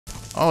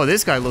Oh,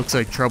 this guy looks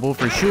like trouble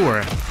for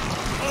sure.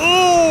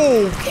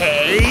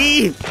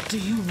 Okay. Do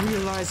you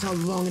realize how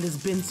long it has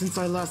been since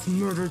I last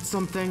murdered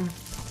something?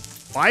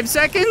 5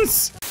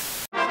 seconds?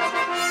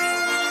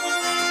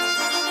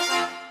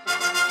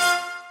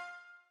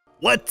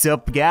 What's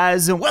up,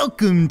 guys, and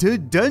welcome to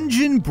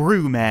Dungeon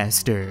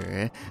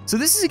Brewmaster. So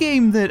this is a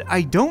game that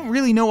I don't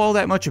really know all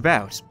that much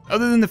about,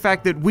 other than the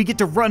fact that we get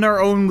to run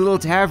our own little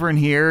tavern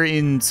here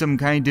in some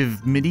kind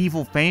of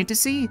medieval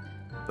fantasy.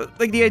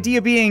 Like, the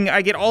idea being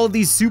I get all of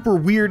these super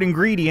weird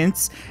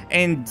ingredients,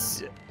 and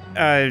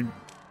I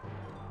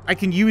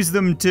can use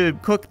them to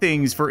cook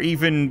things for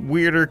even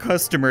weirder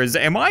customers.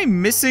 Am I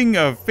missing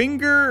a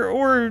finger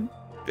or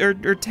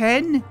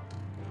 10?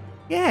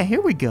 Yeah,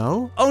 here we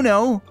go. Oh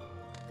no.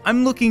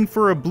 I'm looking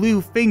for a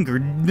blue finger,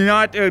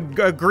 not a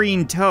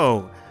green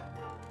toe.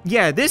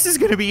 Yeah, this is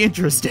gonna be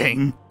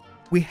interesting.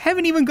 We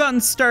haven't even gotten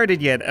started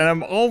yet, and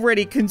I'm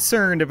already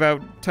concerned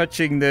about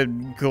touching the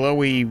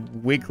glowy,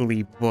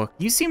 wiggly book.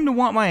 You seem to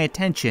want my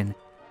attention.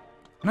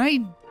 Can I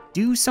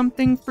do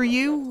something for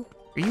you?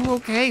 Are you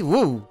okay?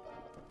 Whoa.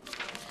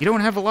 You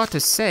don't have a lot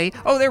to say.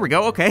 Oh, there we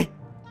go, okay.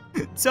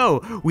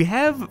 So, we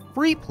have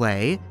free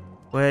play,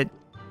 but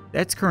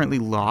that's currently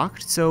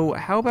locked, so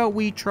how about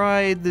we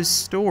try the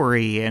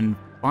story and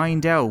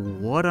find out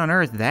what on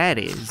earth that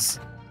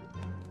is?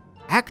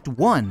 Act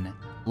 1,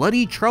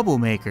 Bloody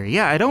Troublemaker.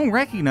 Yeah, I don't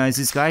recognize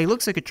this guy. He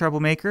looks like a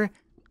troublemaker.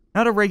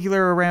 Not a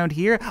regular around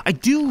here.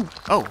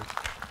 Oh,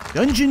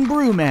 Dungeon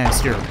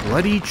Brewmaster,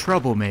 Bloody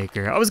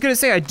Troublemaker. I was gonna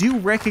say, I do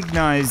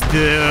recognize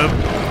the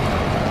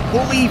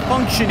fully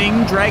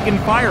functioning dragon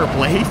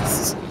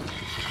fireplace.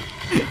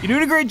 You're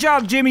doing a great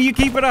job, Jimmy, you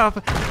keep it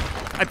up.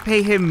 I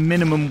pay him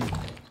minimum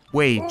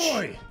wage.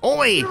 Oi!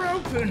 Oi! You're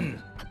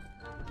open!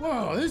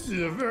 Wow, this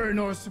is a very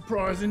nice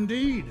surprise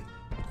indeed.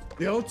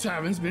 The old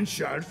tavern's been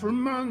shut for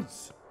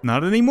months.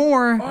 Not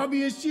anymore. I'll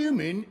be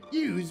assuming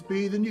you'd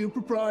be the new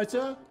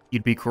proprietor?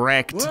 You'd be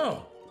correct.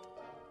 Well,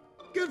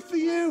 good for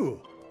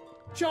you.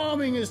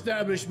 Charming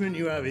establishment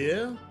you have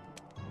here.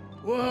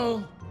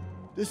 Well,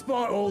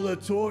 despite all the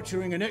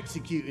torturing and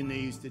executing they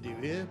used to do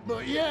here,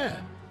 but yeah,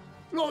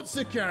 lots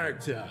of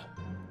character.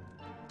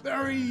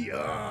 Very,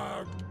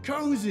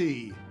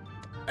 cozy.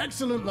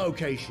 Excellent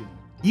location.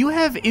 You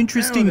have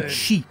interesting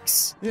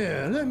cheeks.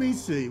 Yeah, let me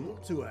see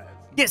what to have.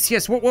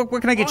 Yes, what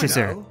can I get you,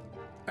 sir?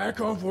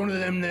 Hack off one of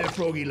them there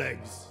froggy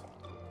legs.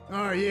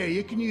 Oh yeah,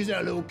 you can use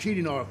that little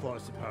kitty knife, I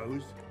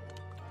suppose.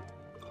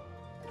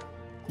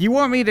 You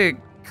want me to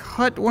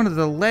cut one of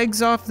the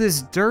legs off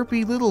this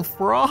derpy little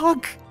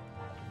frog?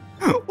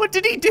 What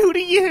did he do to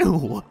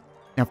you?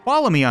 Now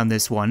follow me on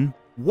this one.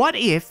 What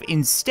if,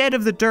 instead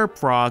of the derp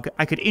frog,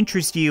 I could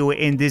interest you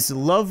in this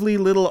lovely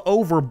little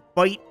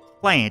overbite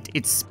plant?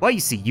 It's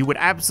spicy, you would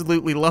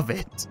absolutely love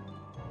it.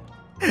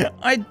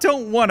 I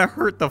don't want to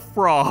hurt the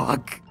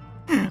frog.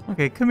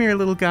 Okay, come here,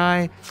 little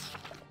guy.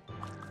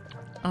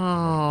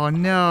 Oh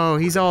no,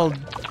 he's all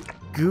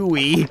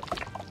gooey.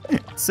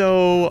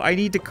 So I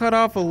need to cut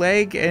off a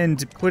leg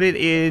and put it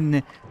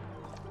in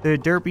the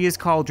derpiest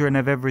cauldron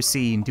I've ever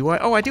seen. Do I?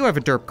 Oh, I do have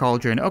a derp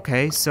cauldron.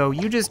 Okay, so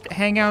you just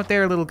hang out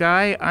there, little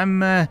guy.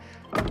 I'm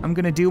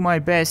gonna do my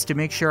best to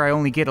make sure I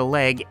only get a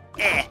leg.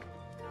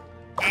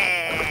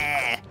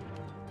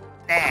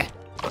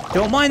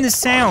 Don't mind the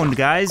sound,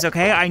 guys,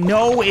 okay? I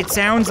know it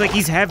sounds like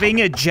he's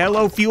having a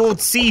Jello-fueled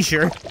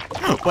seizure,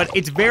 but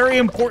it's very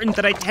important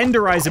that I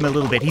tenderize him a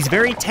little bit. He's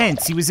very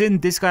tense. He was in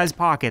this guy's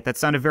pocket.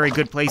 That's not a very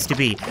good place to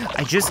be.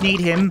 I just need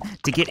him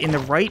to get in the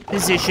right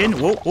position.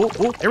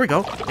 Whoa, there we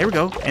go,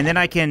 And then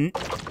I can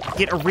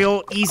get a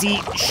real easy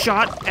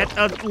shot at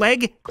a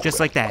leg, just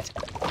like that.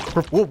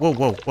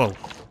 Whoa.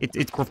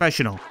 It's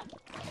professional.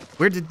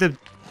 Where did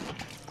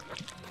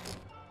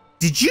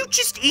you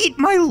just eat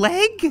my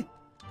leg?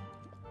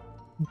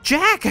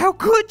 Jack, how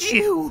could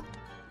you?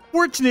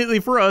 Fortunately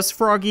for us,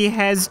 Froggy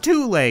has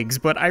 2 legs,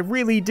 but I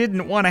really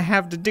didn't want to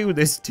have to do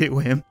this to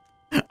him.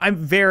 I'm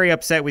very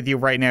upset with you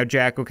right now,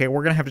 Jack. Okay,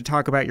 we're gonna have to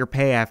talk about your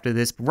pay after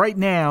this, but right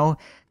now,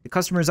 the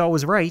customer's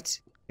always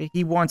right.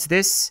 He wants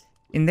this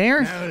in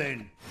there. Now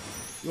then,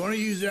 you want to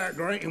use that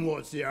grating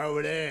what's there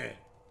over there?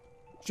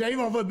 Shave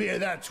off a bit of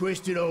that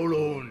twisted old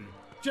horn.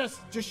 Just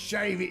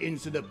shave it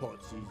into the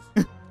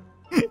potses.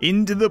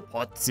 Into the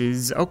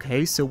potses.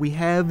 Okay, so we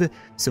have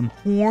some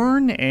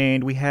horn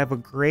and we have a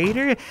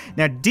grater.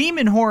 Now,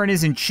 demon horn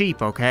isn't cheap,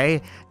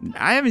 okay?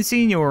 I haven't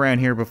seen you around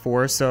here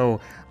before,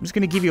 so I'm just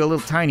gonna give you a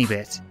little tiny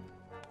bit.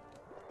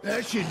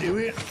 That should do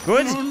it.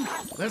 Good. Come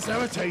on, let's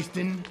have a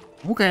tasting.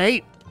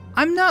 Okay.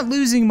 I'm not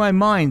losing my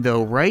mind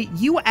though, right?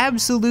 You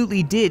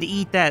absolutely did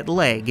eat that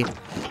leg.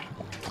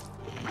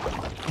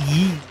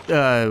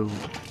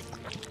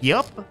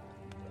 Yup.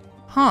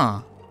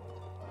 Huh.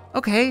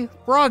 Okay,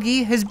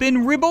 Froggy has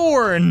been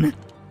reborn.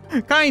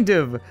 Kind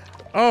of.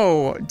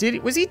 Oh,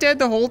 was he dead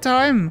the whole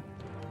time?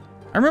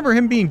 I remember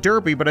him being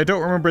derpy, but I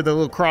don't remember the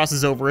little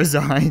crosses over his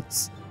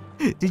eyes.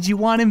 Did you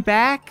want him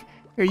back?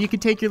 Here, you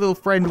can take your little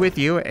friend with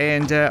you,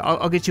 and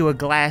I'll get you a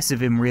glass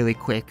of him really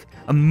quick.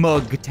 A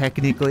mug,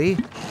 technically.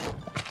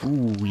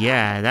 Ooh,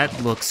 yeah,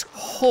 that looks...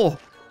 Oh,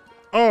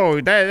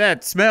 Oh,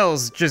 that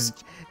smells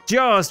just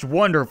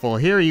wonderful.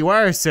 Here you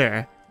are,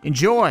 sir.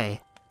 Enjoy.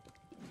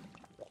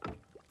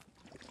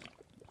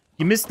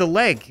 You missed the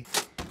leg.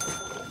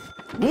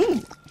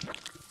 Ooh.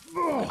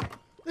 Oh,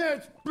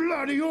 that's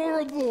bloody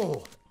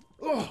horrible.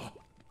 Oh,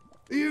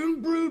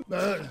 even brewed.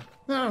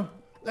 No,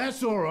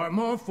 that's all right.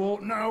 My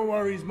fault. No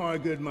worries, my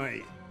good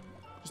mate.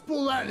 Just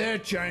pull that there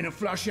chain and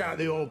flush out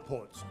the old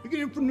pots.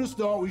 Beginning from the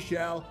start, we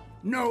shall.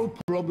 No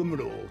problem at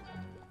all.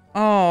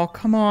 Oh,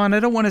 come on. I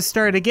don't want to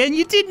start again.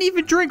 You didn't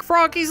even drink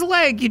Froggy's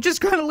leg. You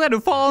just gotta let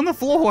it fall on the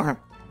floor.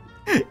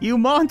 You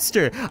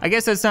monster. I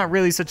guess that's not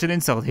really such an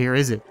insult here,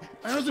 is it?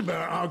 How's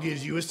about I'll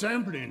give you a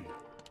sampling?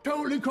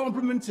 Totally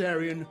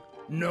complimentarian,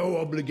 no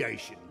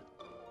obligation.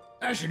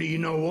 Actually, you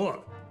know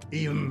what?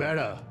 Even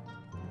better.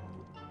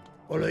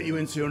 I'll let you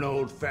into an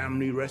old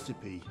family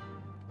recipe.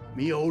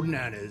 Me old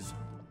Nana's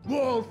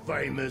world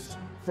famous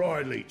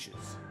fried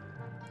leeches.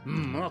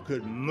 I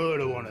could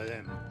murder one of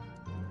them.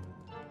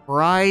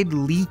 Fried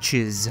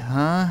leeches,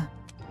 huh?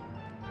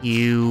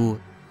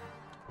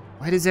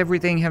 Why does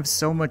everything have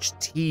so much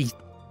teeth?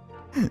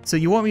 So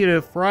you want me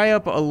to fry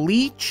up a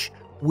leech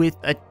with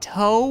a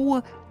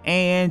toe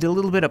and a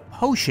little bit of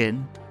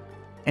potion,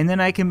 and then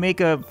I can make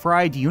a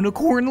fried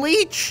unicorn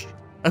leech?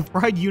 A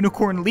fried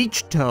unicorn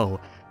leech toe.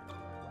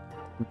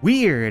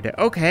 Weird.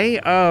 Okay,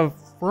 a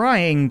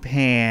frying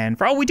pan.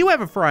 Oh, we do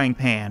have a frying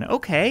pan.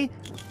 Okay.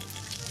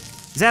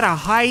 Is that a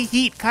high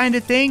heat kind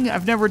of thing?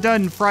 I've never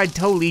done fried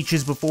toe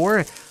leeches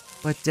before,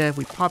 but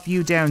we pop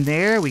you down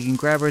there. We can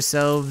grab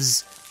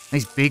ourselves a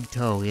nice big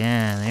toe.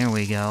 Yeah, there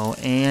we go.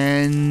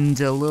 And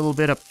a little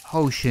bit of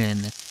potion.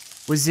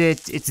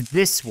 It's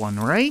this one,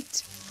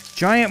 right?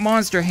 Giant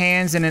monster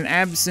hands and an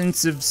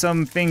absence of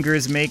some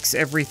fingers makes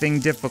everything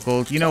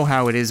difficult. You know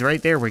how it is,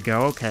 right? There we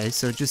go. Okay,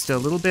 so just a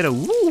little bit of,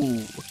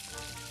 ooh.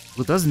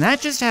 Well, doesn't that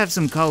just have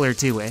some color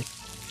to it?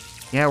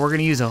 Yeah, we're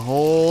gonna use a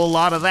whole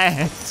lot of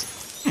that.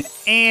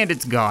 And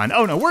it's gone.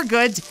 Oh no, we're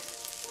good.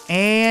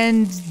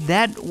 And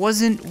that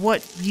wasn't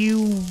what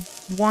you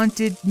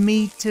wanted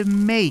me to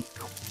make,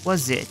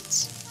 was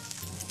it?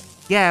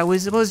 Yeah, it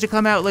was supposed to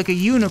come out like a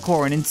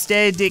unicorn.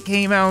 Instead, it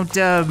came out,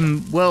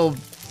 well,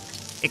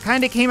 it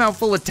kind of came out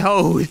full of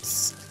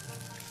toads.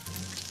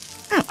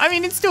 I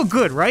mean, it's still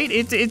good, right?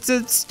 It's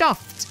a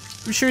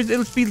stuffed. I'm sure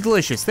it'll be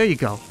delicious. There you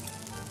go.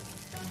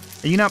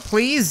 Are you not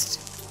pleased?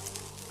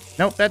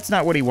 Nope, that's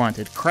not what he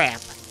wanted.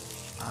 Crap.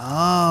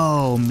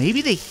 Oh,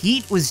 maybe the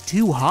heat was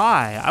too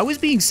high. I was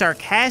being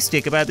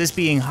sarcastic about this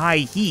being high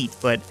heat,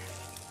 but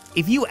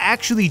if you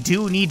actually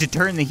do need to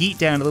turn the heat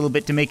down a little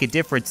bit to make a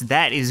difference,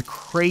 that is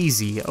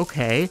crazy.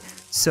 Okay,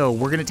 so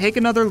we're gonna take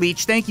another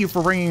leech. Thank you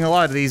for bringing a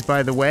lot of these,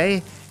 by the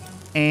way.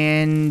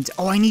 And,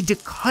 oh, I need to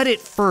cut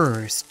it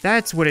first.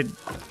 That's what it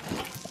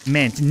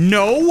meant.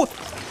 No!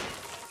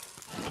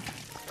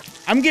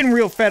 I'm getting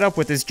real fed up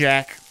with this,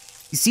 Jack.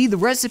 You see, the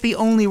recipe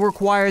only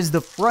requires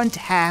the front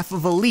half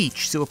of a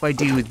leech, so if I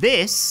do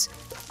this,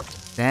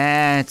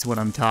 that's what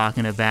I'm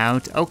talking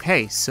about.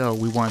 Okay, so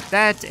we want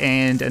that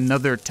and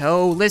another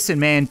toe. Listen,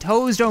 man,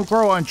 toes don't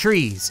grow on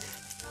trees.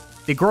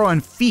 They grow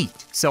on feet,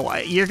 so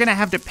you're gonna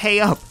have to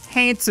pay up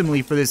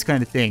handsomely for this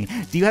kind of thing.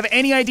 Do you have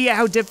any idea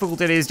how difficult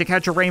it is to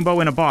catch a rainbow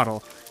in a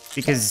bottle?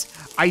 Because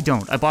I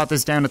don't. I bought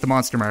this down at the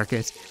monster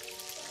market.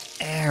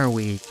 There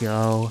we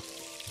go.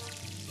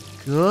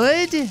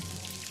 Good?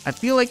 I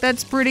feel like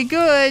that's pretty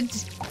good.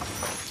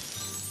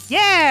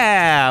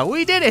 Yeah,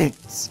 we did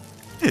it.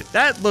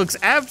 That looks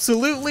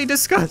absolutely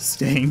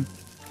disgusting.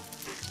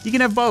 You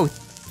can have both.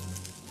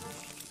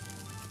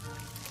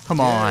 Come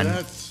on.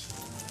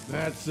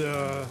 That's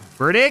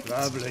verdict?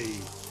 Lovely.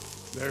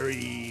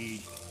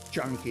 Very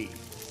chunky.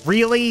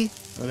 Really?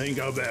 I think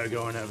I better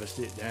go and have a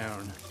sit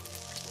down.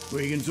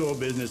 We can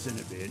talk business in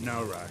a bit,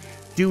 no rush.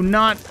 Do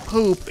not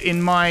poop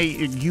in my,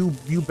 you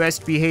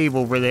best behave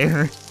over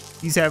there.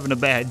 He's having a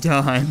bad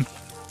time.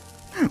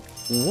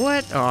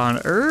 What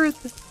on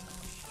earth?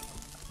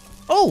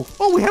 Oh,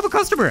 we have a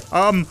customer.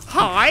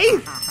 Hi?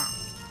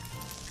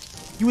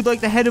 You would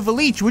like the head of a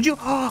leech, would you?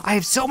 Oh, I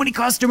have so many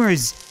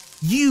customers.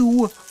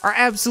 You are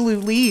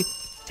absolutely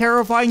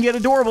terrifying yet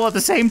adorable at the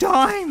same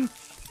time.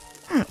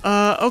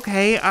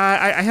 Okay,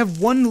 I have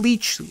one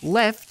leech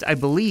left, I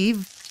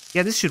believe.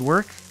 Yeah, this should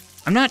work.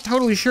 I'm not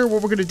totally sure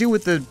what we're gonna do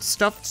with the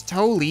stuffed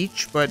toe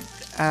leech, but,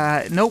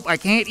 nope, I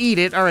can't eat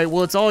it. All right,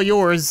 well, it's all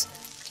yours.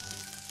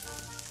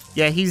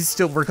 Yeah, he's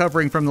still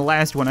recovering from the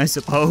last one, I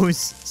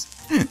suppose.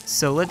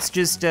 So let's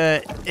just,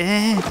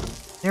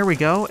 there we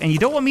go. And you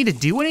don't want me to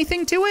do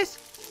anything to it?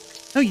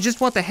 No, you just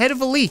want the head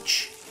of a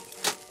leech.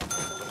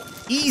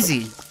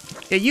 Easy.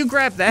 Yeah, you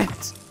grab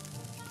that.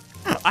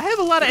 I have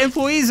a lot of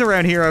employees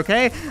around here,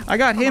 okay? I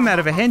got him out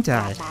of a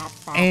hentai.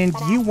 And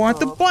you want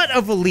the butt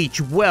of a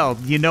leech. Well,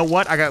 you know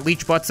what? I got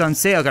leech butts on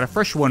sale. I got a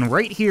fresh one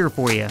right here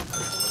for you.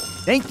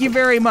 Thank you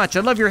very much.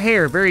 I love your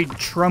hair. Very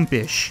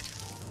Trumpish.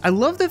 I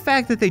love the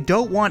fact that they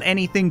don't want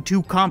anything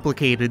too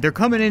complicated. They're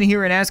coming in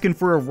here and asking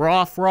for a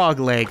raw frog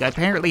leg. I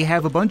apparently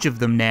have a bunch of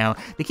them now.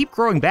 They keep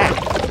growing back.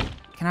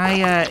 Can I,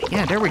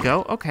 yeah, there we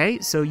go. Okay,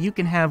 so you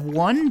can have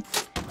one.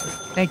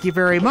 Thank you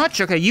very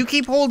much. Okay, you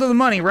keep hold of the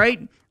money,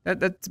 right?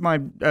 That's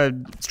my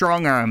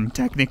strong arm,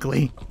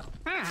 technically.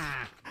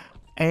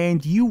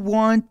 And you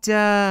want,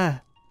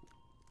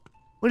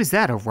 what is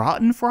that, a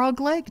rotten frog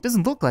leg? It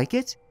doesn't look like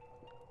it.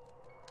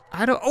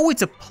 Oh,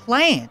 it's a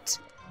plant.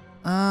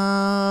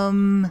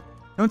 Don't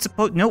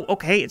suppose, no,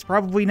 okay, it's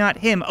probably not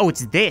him. Oh,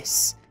 it's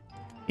this.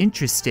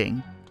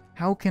 Interesting.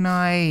 How can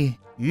I,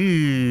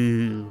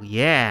 ooh,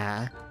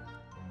 yeah.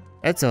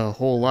 That's a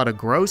whole lot of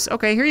gross.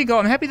 Okay, here you go.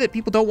 I'm happy that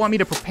people don't want me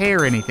to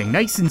prepare anything.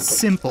 Nice and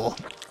simple.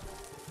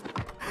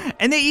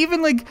 And they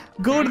even like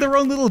go to their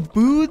own little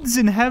booths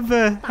and have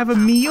a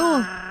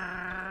meal.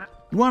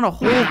 You want a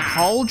whole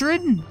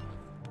cauldron?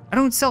 I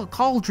don't sell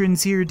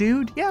cauldrons here,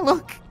 dude. Yeah,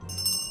 look.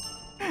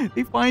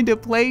 They find a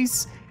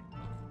place.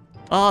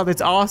 Oh,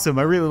 that's awesome.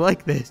 I really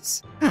like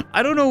this.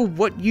 I don't know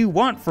what you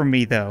want from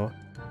me though.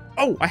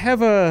 Oh, I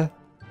have a,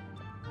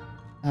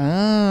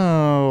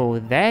 oh,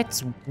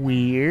 that's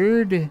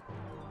weird.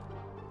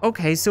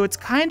 Okay, so it's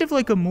kind of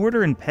like a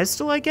mortar and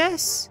pestle, I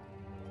guess?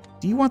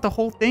 Do you want the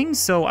whole thing?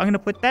 So I'm gonna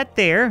put that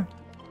there.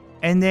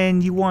 And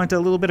then you want a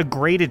little bit of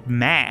grated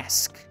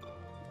mask.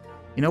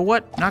 You know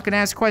what? Not gonna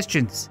ask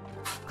questions.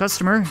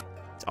 Customer,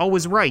 it's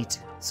always right.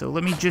 So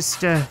let me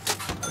just,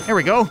 there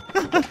we go.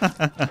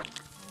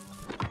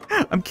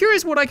 I'm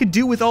curious what I could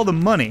do with all the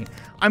money.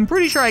 I'm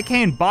pretty sure I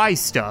can buy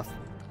stuff.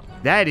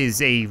 That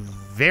is a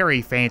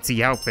very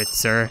fancy outfit,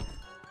 sir.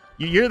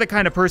 You're the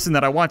kind of person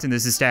that I want in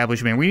this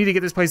establishment. We need to get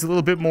this place a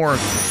little bit more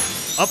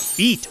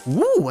upbeat.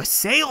 Ooh, a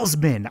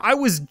salesman. I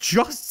was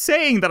just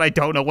saying that I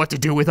don't know what to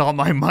do with all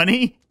my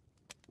money.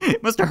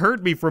 It must have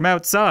hurt me from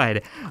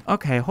outside.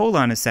 Okay, hold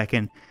on a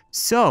second.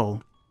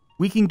 So,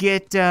 we can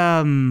get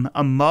a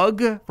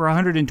mug for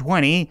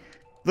 120.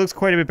 Looks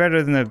quite a bit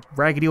better than the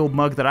raggedy old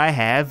mug that I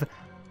have.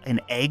 An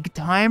egg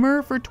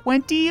timer for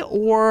 20,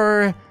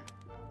 or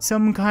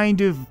some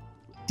kind of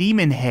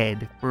demon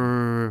head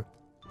for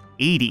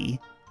 80.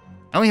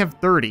 I only have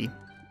 30.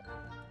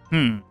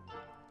 Can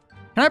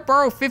I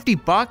borrow 50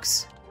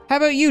 bucks? How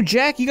about you,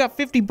 Jack? You got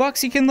 50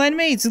 bucks you can lend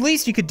me? It's the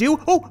least you could do.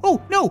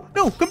 Oh,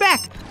 no, come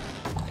back.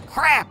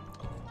 Crap,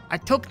 I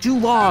took too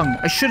long.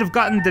 I should have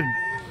gotten the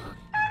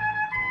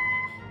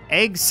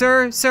egg,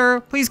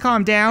 sir, please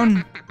calm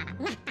down.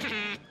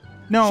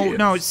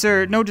 No,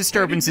 sir, no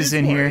disturbances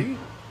in here.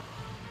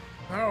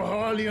 How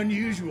highly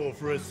unusual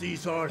for a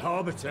seaside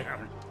harbour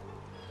town.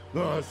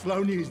 Oh,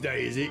 slow news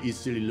day, is it, you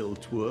silly little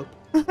twerp?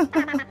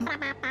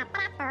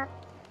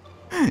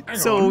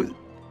 So,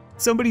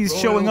 somebody's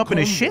showing up in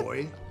a ship?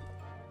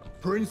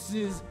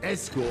 Prince's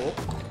escort.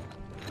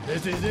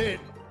 This is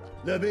it.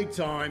 The big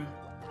time.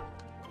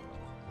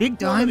 Big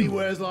time? Quality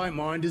wares like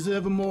mine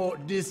deserve a more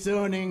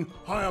discerning,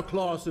 higher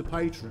class of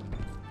patron.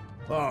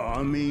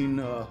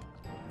 Awkward.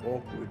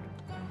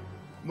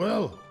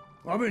 Well,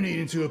 I've been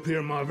needing to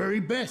appear my very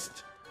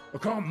best. I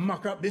can't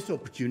muck up this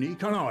opportunity,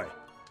 can I?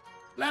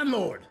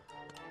 Landlord,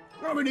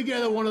 throw me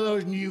together one of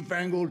those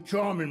newfangled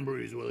charming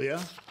brews, will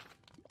ya?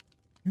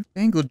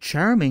 Newfangled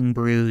charming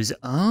brews.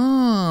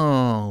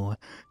 Oh.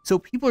 So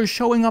people are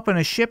showing up on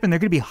a ship and they're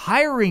gonna be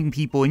hiring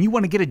people and you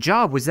wanna get a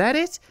job, was that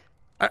it?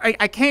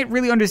 I can't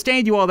really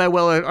understand you all that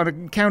well on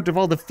account of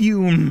all the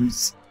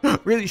fumes.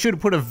 Really should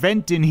have put a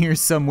vent in here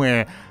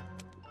somewhere.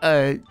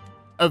 A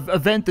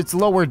vent that's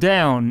lower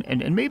down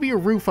and maybe a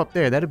roof up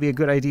there. That'd be a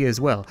good idea as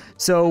well.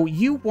 So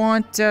you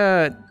want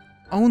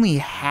only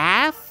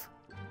half?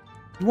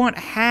 You want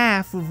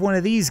half of one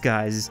of these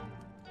guys.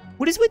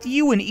 What is with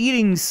you and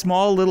eating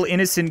small little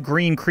innocent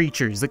green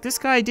creatures? Like this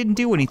guy didn't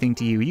do anything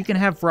to you. You can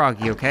have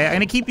Froggy, okay? I'm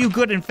gonna keep you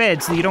good and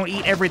fed so you don't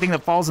eat everything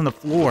that falls on the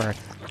floor.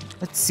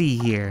 Let's see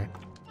here.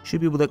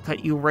 Should be able to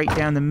cut you right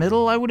down the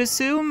middle, I would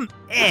assume.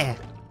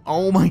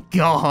 Oh my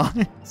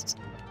god.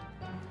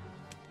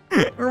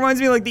 It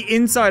reminds me of like the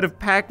inside of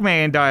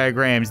Pac-Man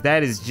diagrams.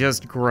 That is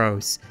just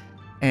gross.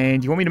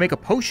 And you want me to make a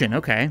potion?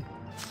 Okay.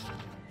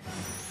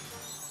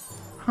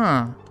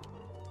 Huh.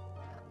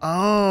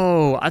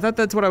 Oh, I thought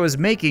that's what I was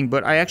making,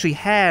 but I actually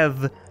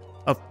have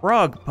a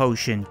frog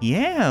potion.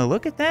 Yeah,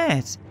 look at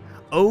that.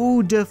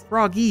 Eau de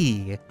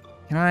Froggy.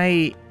 Can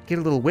I get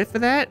a little whiff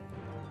of that?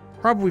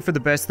 Probably for the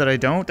best that I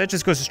don't. That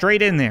just goes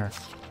straight in there.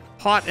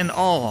 Pot and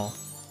all.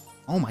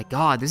 Oh my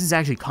god, this is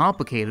actually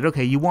complicated.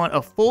 Okay, you want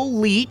a full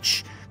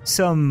leech,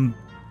 some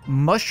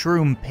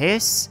mushroom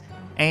piss,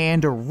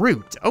 and a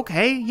root.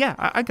 Okay, yeah,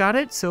 I got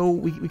it. So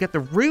we got the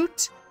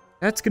root.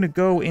 That's gonna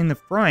go in the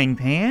frying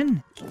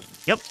pan.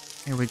 Yep,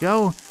 there we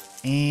go.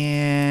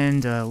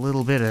 And a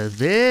little bit of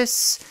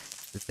this.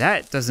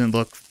 That doesn't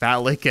look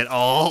phallic at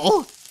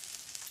all.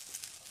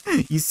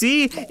 You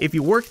see, if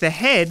you work the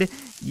head,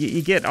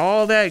 you get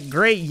all that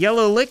great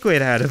yellow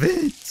liquid out of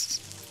it.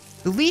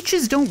 The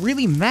leeches don't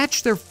really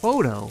match their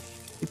photo.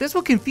 Like, that's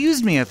what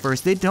confused me at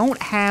first. They don't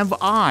have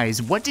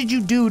eyes. What did you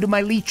do to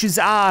my leech's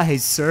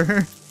eyes,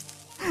 sir?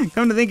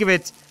 Come to think of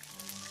it,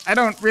 I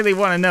don't really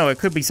want to know. It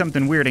could be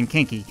something weird and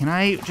kinky. Can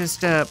I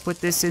just put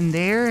this in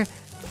there?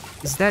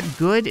 Is that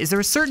good? Is there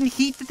a certain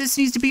heat that this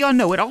needs to be on?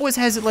 No, it always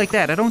has it like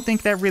that. I don't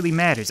think that really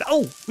matters.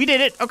 Oh, we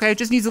did it. Okay, it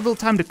just needs a little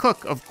time to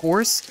cook, of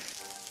course.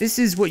 This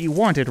is what you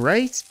wanted,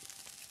 right?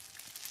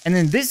 And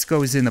then this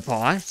goes in the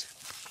pot.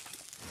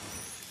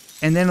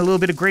 And then a little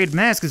bit of Great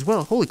Mask as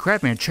well. Holy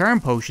crap, man, charm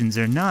potions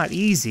are not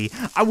easy.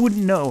 I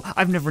wouldn't know.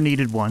 I've never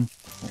needed one.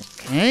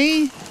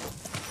 Okay.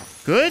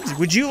 Good.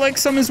 Would you like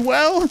some as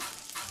well?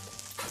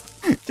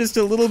 Just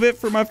a little bit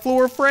for my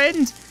floor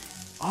friend.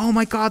 Oh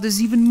my god, there's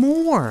even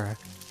more.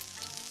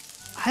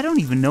 I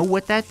don't even know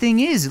what that thing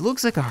is. It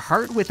looks like a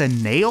heart with a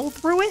nail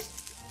through it.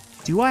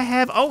 Do I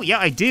have, oh yeah,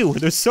 I do.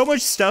 There's so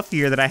much stuff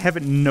here that I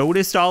haven't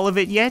noticed all of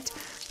it yet,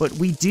 but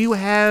we do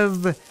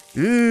have,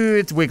 ooh,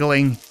 it's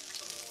wiggling.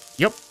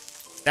 Yep,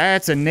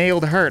 that's a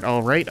nailed heart,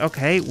 all right.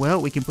 Okay,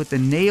 well, we can put the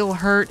nail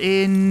heart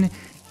in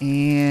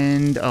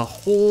and a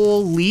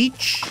whole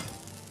leech.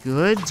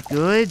 Good,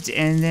 good,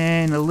 and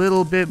then a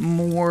little bit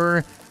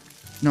more,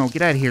 no,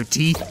 get out of here,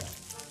 teeth.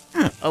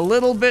 A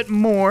little bit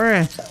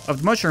more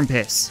of mushroom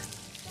piss.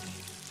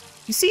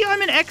 You see,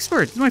 I'm an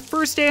expert. It's my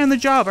first day on the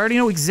job. I already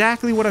know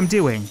exactly what I'm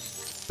doing.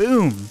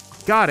 Boom,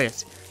 got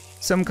it.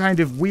 Some kind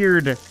of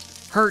weird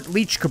heart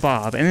leech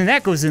kebab, and then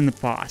that goes in the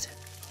pot.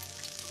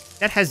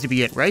 That has to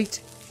be it, right?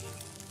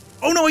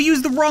 Oh no, I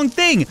used the wrong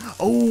thing.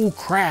 Oh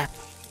crap.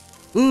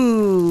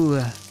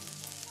 Ooh,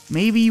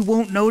 maybe you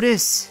won't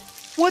notice.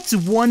 What's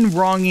one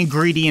wrong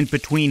ingredient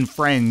between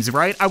friends,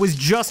 right? I was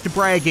just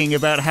bragging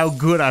about how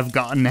good I've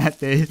gotten at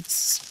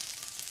this.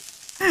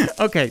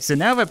 Okay, so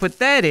now if I put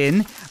that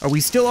in, are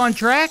we still on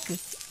track?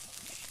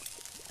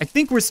 I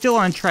think we're still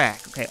on track.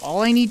 Okay,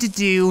 all I need to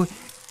do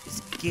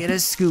is get a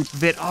scoop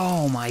of it.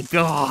 Oh my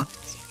god.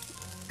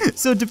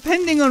 So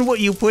depending on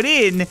what you put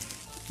in,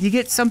 you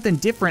get something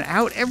different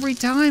out every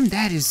time.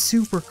 That is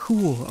super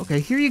cool. Okay,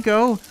 here you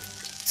go.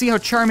 See how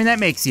charming that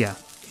makes you.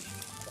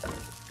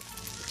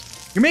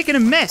 You're making a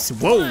mess.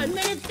 Whoa. 5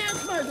 minutes,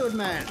 that's my good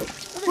man. I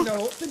think I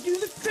ought to do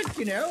the trick,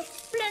 you know.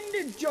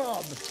 Splendid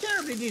job.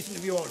 Terribly decent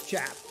of you, old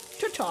chap.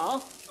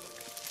 Ta-ta.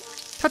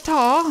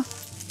 Ta-ta.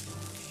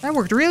 That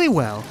worked really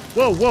well.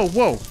 Whoa, whoa,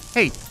 whoa.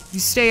 Hey, you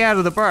stay out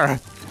of the bar.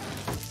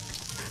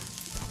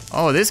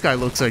 Oh, this guy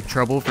looks like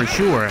trouble for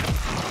sure.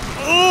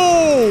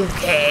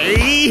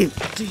 Okay.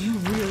 Do you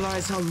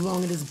realize how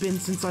long it has been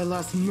since I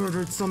last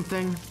murdered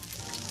something?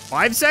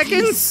 5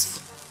 seconds?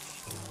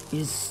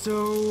 Peace is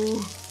so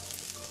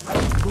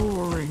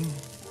boring.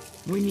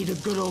 We need a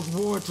good old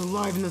war to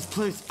liven this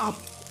place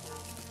up.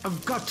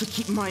 I've got to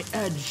keep my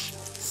edge,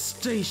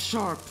 stay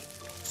sharp.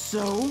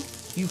 So,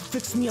 you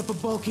fix me up a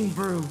bulking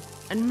brew,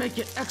 and make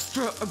it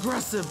extra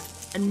aggressive,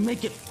 and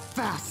make it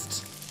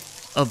fast.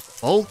 A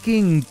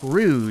bulking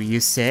brew,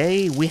 you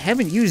say? We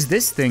haven't used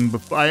this thing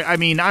before. I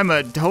mean, I'm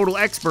a total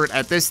expert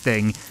at this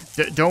thing.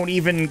 Don't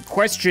even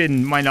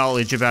question my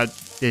knowledge about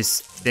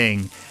this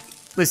thing.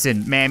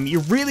 Listen, ma'am,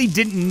 you really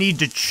didn't need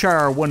to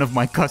char one of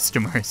my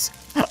customers.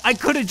 I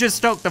could have just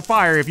stoked the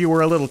fire if you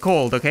were a little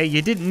cold, okay?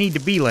 You didn't need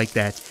to be like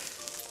that.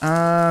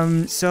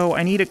 So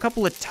I need a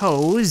couple of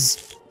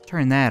toes.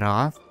 Turn that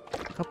off.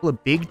 A couple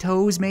of big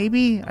toes,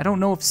 maybe? I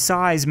don't know if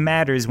size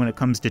matters when it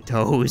comes to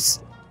toes.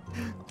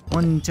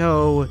 1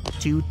 toe,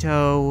 2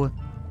 toe.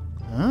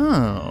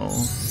 Oh.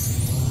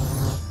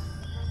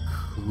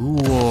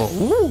 Cool.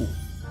 Ooh.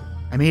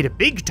 I made a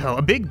big toe,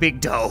 a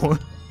big toe.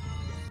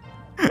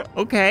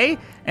 Okay,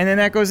 and then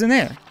that goes in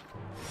there.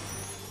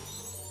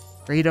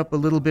 Trade up a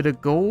little bit of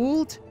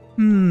gold.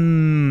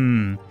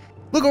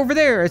 Look over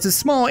there, it's a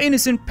small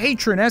innocent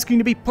patron asking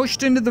to be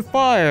pushed into the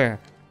fire.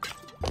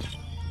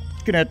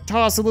 Gonna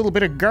toss a little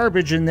bit of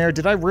garbage in there.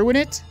 Did I ruin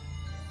it?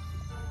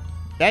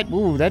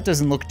 Ooh, that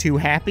doesn't look too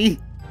happy.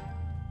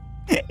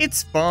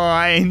 It's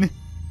fine.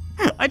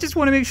 I just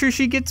want to make sure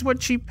she gets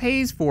what she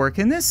pays for.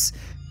 Can this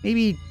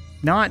maybe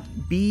not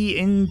be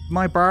in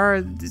my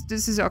bar?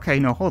 This is, okay,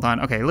 no, hold on.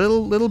 Okay,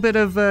 little bit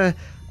of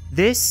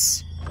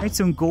this, right?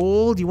 Some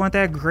gold. You want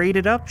that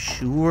graded up?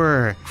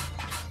 Sure.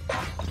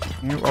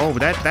 Oh,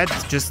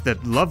 that's just the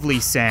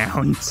lovely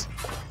sound.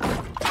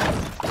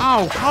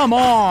 Oh, come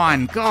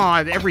on!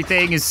 God,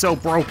 everything is so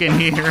broken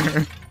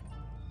here.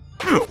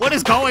 What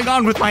is going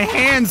on with my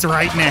hands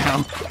right now?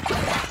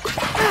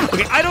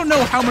 Okay, I don't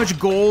know how much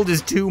gold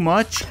is too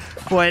much,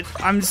 but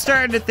I'm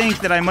starting to think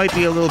that I might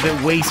be a little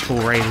bit wasteful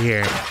right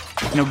here.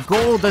 You know,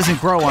 gold doesn't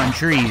grow on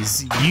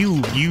trees.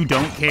 You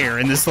don't care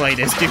in the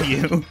slightest, do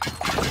you?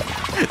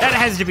 That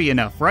has to be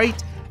enough, right?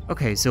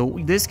 Okay, so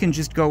this can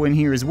just go in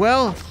here as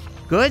well.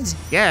 Good?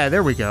 Yeah,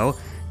 there we go.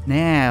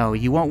 Now,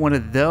 you want one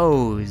of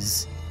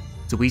those.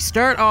 So we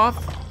start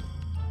off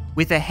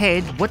with a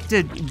head.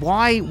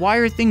 Why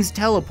are things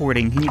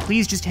teleporting? Can you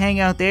please just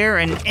hang out there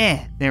and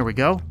there we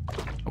go.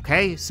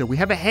 Okay, so we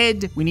have a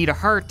head, we need a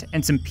heart,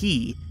 and some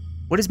pee.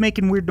 What is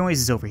making weird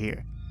noises over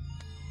here?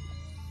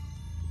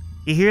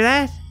 You hear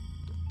that?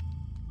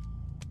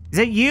 Is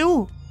that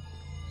you?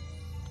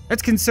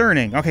 That's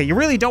concerning. Okay, you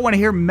really don't want to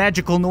hear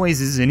magical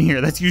noises in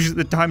here. That's usually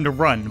the time to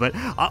run, but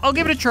I'll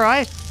give it a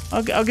try.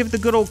 I'll give it the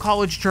good old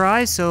college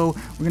try. So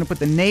we're gonna put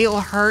the nail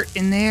heart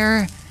in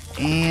there.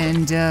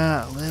 And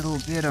a little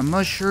bit of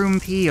mushroom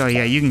pea. Oh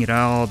yeah, you can get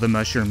all the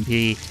mushroom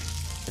pea.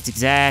 That's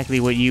exactly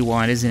what you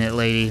want, isn't it,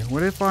 lady?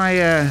 What if I,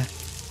 here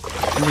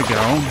we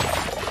go.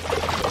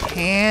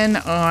 can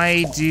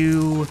I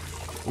do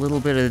a little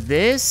bit of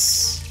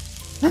this?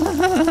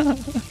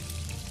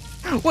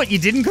 What, you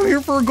didn't come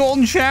here for a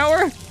golden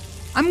shower?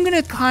 I'm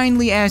gonna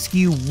kindly ask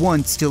you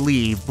once to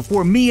leave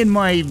before me and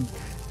my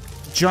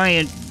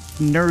giant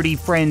nerdy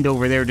friend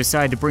over there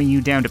decide to bring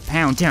you down to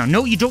Pound Town.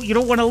 No, you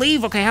don't want to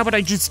leave? Okay, how about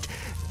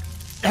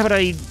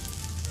I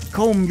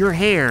comb your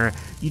hair?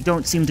 You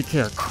don't seem to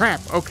care.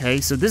 Crap,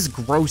 okay, so this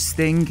gross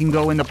thing can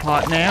go in the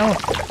pot now.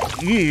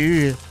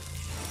 Ew.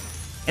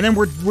 And then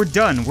we're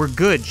done, we're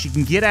good. She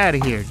can get out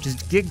of here,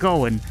 just get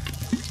going.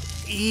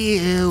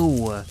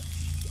 Ew.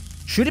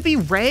 Should it be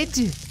red?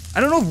 I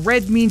don't know if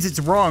red means it's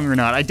wrong or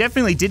not. I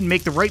definitely didn't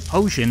make the right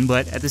potion,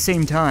 but at the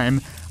same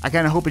time, I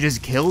kind of hope it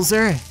just kills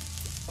her.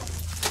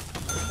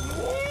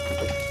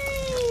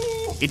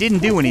 It didn't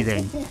do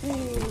anything.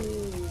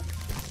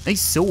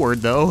 Nice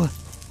sword, though.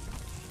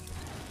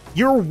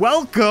 You're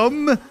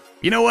welcome!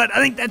 You know what, I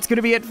think that's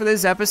gonna be it for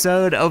this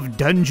episode of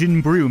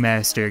Dungeon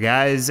Brewmaster,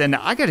 guys. And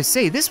I gotta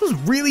say, this was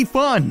really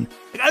fun.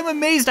 Like, I'm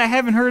amazed I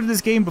haven't heard of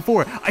this game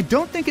before. I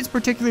don't think it's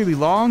particularly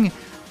long.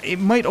 It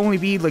might only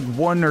be like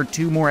 1 or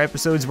 2 more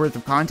episodes worth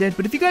of content,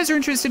 but if you guys are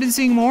interested in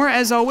seeing more,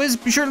 as always,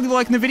 be sure to leave a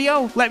like in the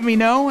video, let me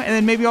know, and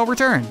then maybe I'll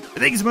return.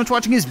 But thank you so much for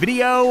watching this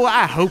video,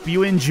 I hope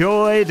you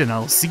enjoyed, and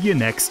I'll see you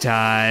next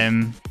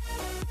time.